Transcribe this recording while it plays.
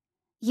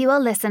You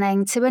are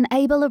listening to an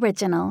Abel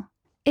original.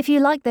 If you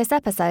like this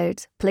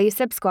episode, please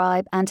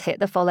subscribe and hit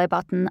the follow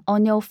button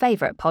on your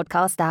favourite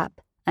podcast app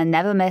and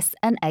never miss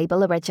an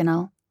Abel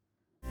original.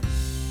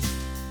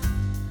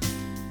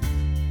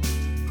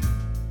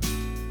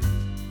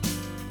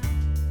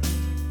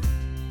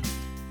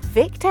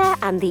 Victor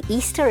and the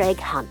Easter Egg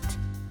Hunt.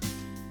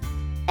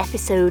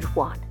 Episode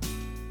 1.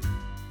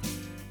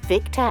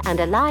 Victor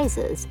and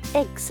Elisa's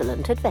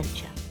Eggcellent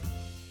Adventure.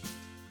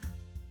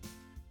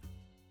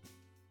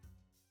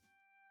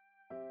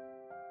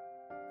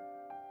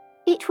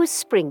 It was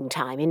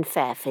springtime in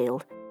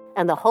Fairfield,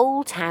 and the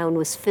whole town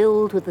was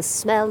filled with the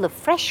smell of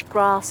fresh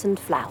grass and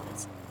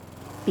flowers.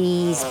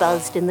 Bees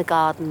buzzed in the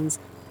gardens,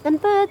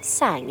 and birds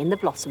sang in the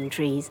blossom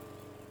trees.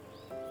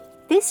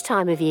 This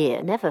time of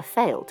year never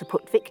failed to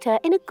put Victor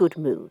in a good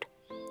mood.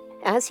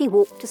 As he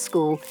walked to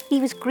school, he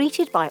was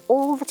greeted by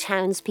all the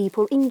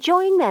townspeople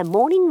enjoying their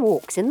morning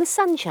walks in the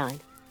sunshine.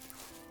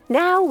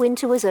 Now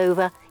winter was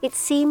over, it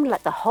seemed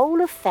like the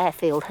whole of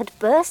Fairfield had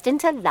burst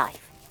into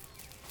life.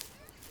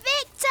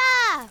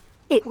 Victor!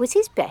 It was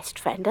his best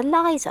friend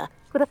Eliza,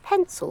 with a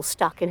pencil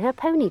stuck in her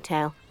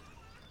ponytail.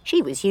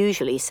 She was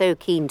usually so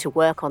keen to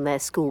work on their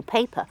school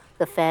paper,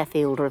 the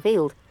Fairfield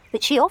Revealed,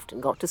 that she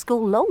often got to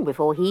school long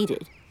before he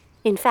did.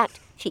 In fact,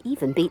 she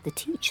even beat the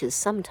teachers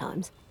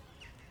sometimes.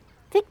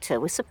 Victor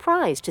was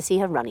surprised to see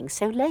her running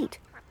so late.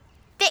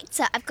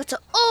 Victor, I've got it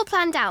all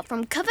planned out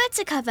from cover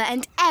to cover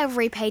and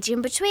every page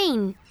in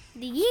between.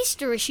 The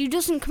Easter issue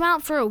doesn't come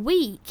out for a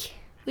week.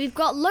 We've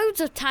got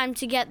loads of time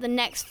to get the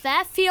next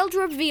Fairfield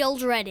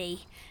Revealed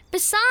ready.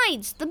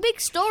 Besides, the big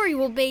story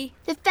will be...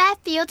 The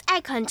Fairfield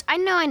Egg Hunt, I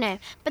know,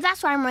 but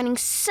that's why I'm running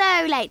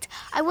so late.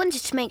 I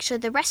wanted to make sure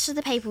the rest of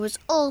the paper was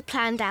all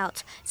planned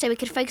out so we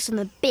could focus on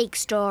the big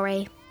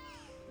story.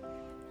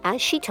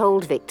 As she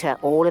told Victor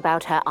all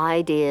about her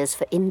ideas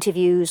for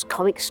interviews,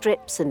 comic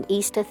strips and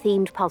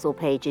Easter-themed puzzle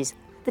pages,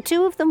 the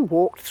two of them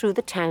walked through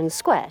the town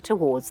square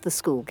towards the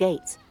school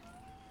gates.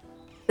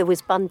 There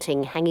was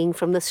bunting hanging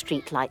from the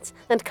streetlights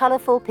and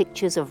colourful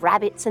pictures of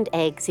rabbits and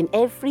eggs in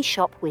every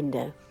shop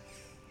window.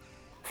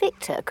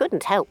 Victor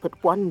couldn't help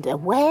but wonder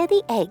where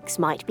the eggs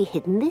might be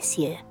hidden this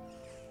year.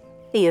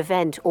 The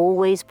event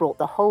always brought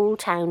the whole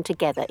town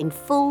together in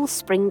full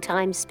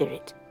springtime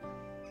spirit.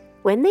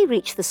 When they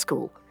reached the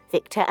school,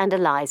 Victor and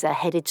Eliza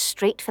headed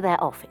straight for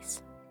their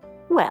office.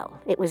 Well,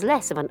 it was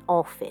less of an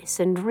office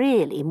and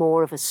really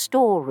more of a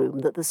storeroom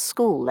that the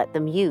school let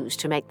them use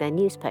to make their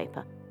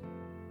newspaper.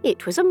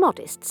 It was a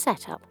modest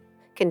setup,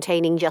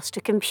 containing just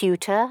a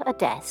computer, a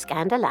desk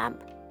and a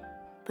lamp.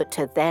 But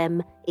to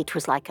them, it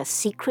was like a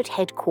secret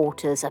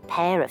headquarters a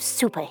pair of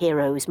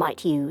superheroes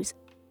might use.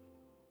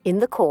 In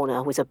the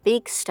corner was a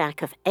big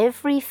stack of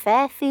every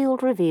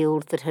Fairfield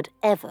Revealed that had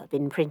ever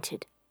been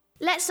printed.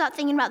 Let's start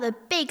thinking about the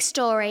big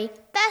story.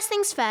 First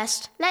things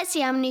first, let's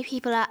see how many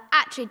people are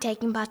actually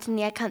taking part in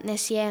the egg hunt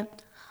this year.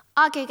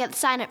 I'll go get the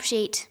sign-up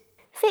sheet.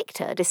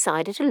 Victor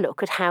decided to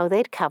look at how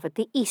they'd covered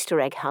the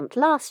Easter egg hunt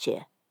last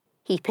year.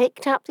 He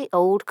picked up the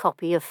old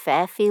copy of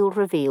Fairfield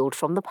Revealed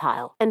from the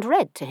pile and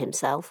read to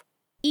himself.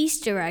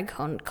 Easter egg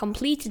hunt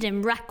completed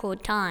in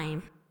record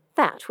time.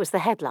 That was the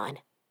headline.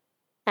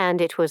 And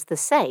it was the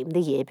same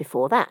the year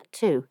before that,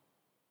 too.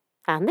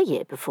 And the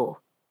year before.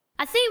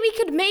 I think we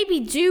could maybe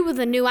do with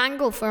a new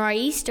angle for our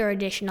Easter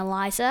edition,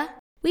 Eliza.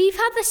 We've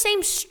had the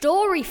same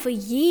story for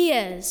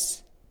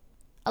years.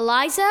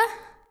 Eliza?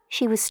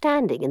 She was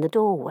standing in the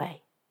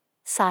doorway,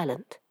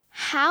 silent.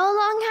 How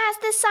long has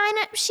the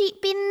sign-up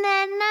sheet been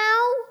there now?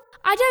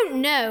 I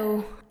don't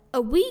know.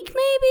 A week,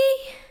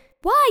 maybe?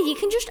 Why, you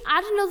can just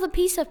add another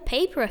piece of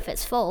paper if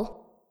it's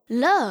full.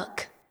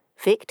 Look.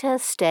 Victor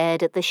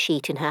stared at the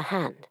sheet in her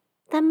hand.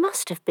 There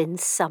must have been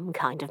some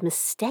kind of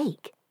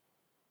mistake.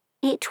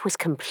 It was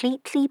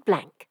completely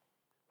blank.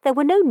 There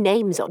were no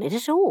names on it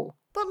at all.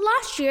 But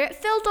last year it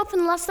filled up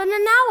in less than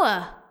an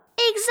hour.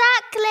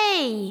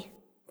 Exactly!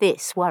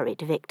 This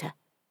worried Victor.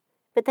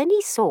 But then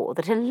he saw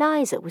that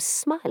Eliza was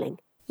smiling.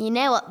 You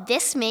know what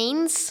this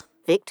means?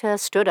 Victor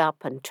stood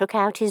up and took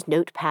out his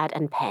notepad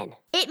and pen.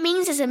 It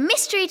means there's a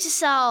mystery to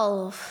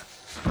solve.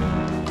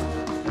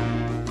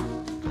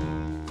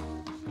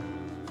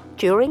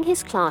 During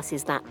his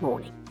classes that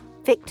morning,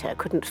 Victor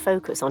couldn't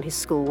focus on his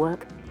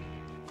schoolwork.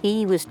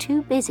 He was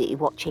too busy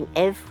watching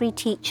every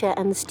teacher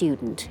and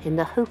student in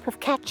the hope of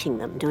catching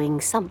them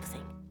doing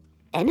something,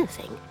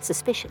 anything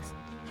suspicious.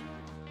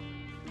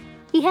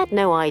 He had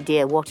no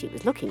idea what he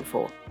was looking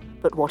for,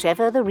 but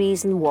whatever the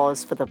reason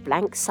was for the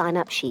blank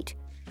sign-up sheet,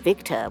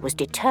 Victor was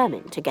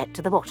determined to get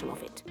to the bottom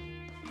of it.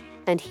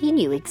 And he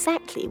knew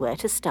exactly where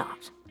to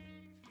start.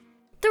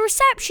 The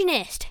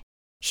receptionist!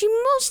 She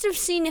must have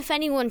seen if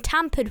anyone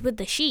tampered with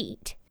the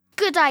sheet.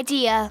 Good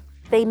idea.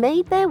 They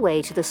made their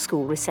way to the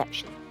school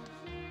reception.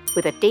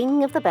 With a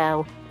ding of the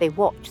bell, they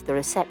watched the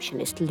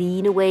receptionist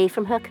lean away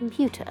from her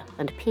computer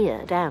and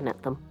peer down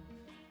at them.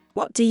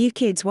 What do you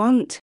kids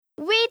want?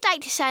 We'd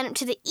like to sign up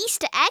to the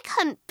Easter egg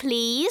hunt,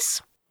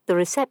 please. The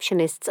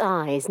receptionist's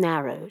eyes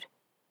narrowed,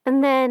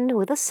 and then,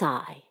 with a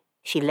sigh,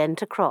 she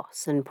leant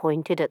across and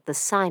pointed at the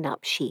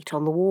sign-up sheet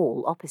on the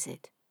wall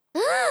opposite.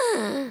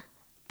 But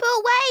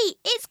wait,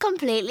 it's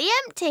completely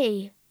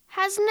empty.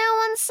 Has no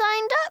one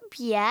signed up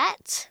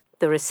yet?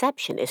 The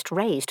receptionist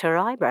raised her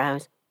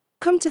eyebrows.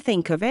 Come to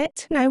think of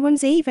it, no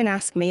one's even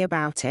asked me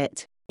about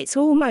it. It's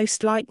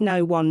almost like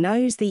no one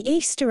knows the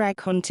Easter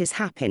egg hunt is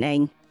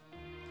happening.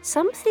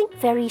 Something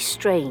very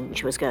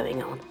strange was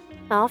going on.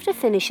 After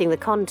finishing the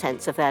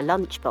contents of their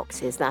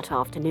lunchboxes that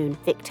afternoon,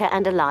 Victor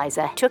and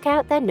Eliza took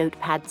out their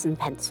notepads and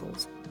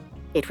pencils.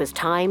 It was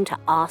time to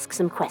ask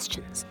some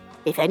questions.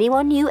 If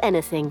anyone knew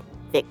anything,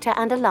 Victor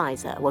and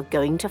Eliza were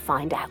going to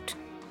find out.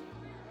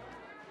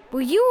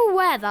 Were you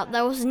aware that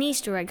there was an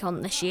Easter egg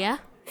hunt this year?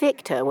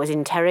 Victor was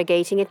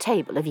interrogating a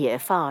table of Year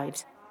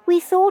 5s. "We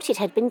thought it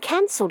had been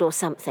cancelled or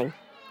something,"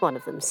 one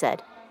of them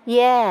said.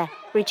 "Yeah,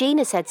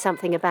 Regina said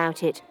something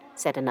about it,"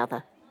 said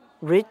another.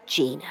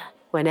 Regina.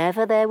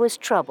 Whenever there was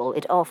trouble,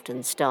 it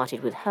often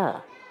started with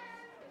her.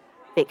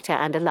 Victor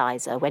and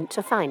Eliza went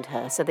to find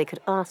her so they could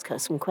ask her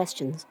some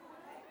questions.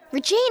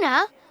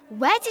 Regina,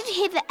 where did you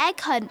hear the egg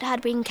hunt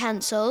had been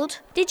cancelled?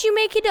 Did you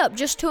make it up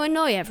just to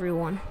annoy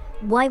everyone?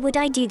 Why would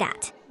I do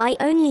that? I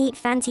only eat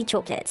fancy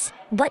chocolates.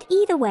 But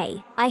either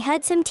way, I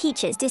heard some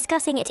teachers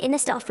discussing it in the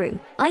staff room.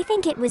 I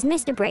think it was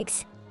Mr.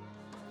 Briggs.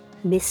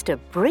 Mr.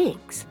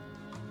 Briggs?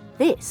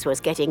 This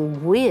was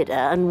getting weirder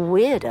and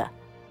weirder.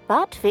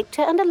 But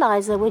Victor and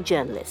Eliza were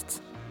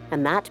journalists,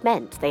 and that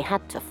meant they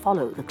had to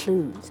follow the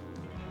clues.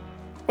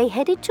 They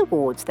headed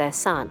towards their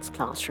science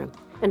classroom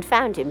and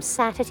found him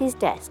sat at his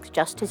desk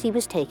just as he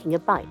was taking a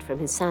bite from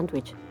his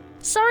sandwich.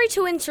 Sorry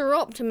to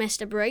interrupt,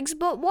 Mr. Briggs,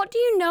 but what do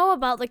you know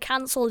about the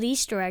cancelled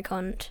Easter egg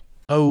hunt?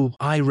 Oh,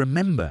 I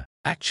remember.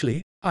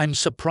 Actually, I'm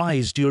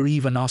surprised you're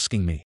even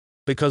asking me,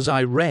 because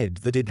I read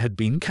that it had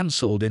been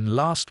cancelled in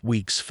last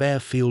week's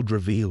Fairfield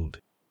Revealed.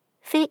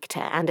 Victor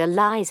and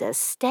Eliza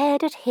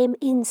stared at him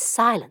in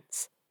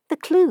silence. The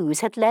clues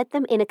had led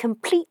them in a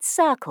complete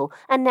circle,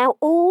 and now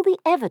all the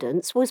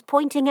evidence was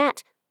pointing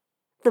at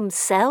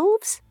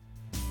themselves?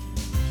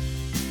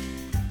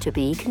 To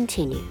be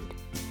continued.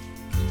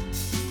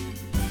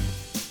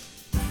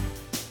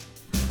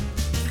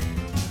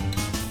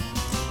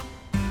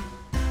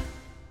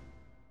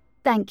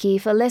 Thank you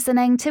for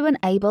listening to an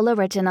Abel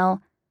original.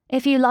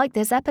 If you like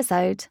this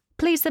episode,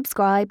 please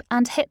subscribe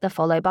and hit the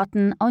follow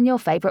button on your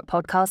favourite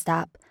podcast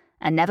app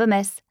and never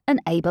miss an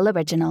Abel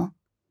original.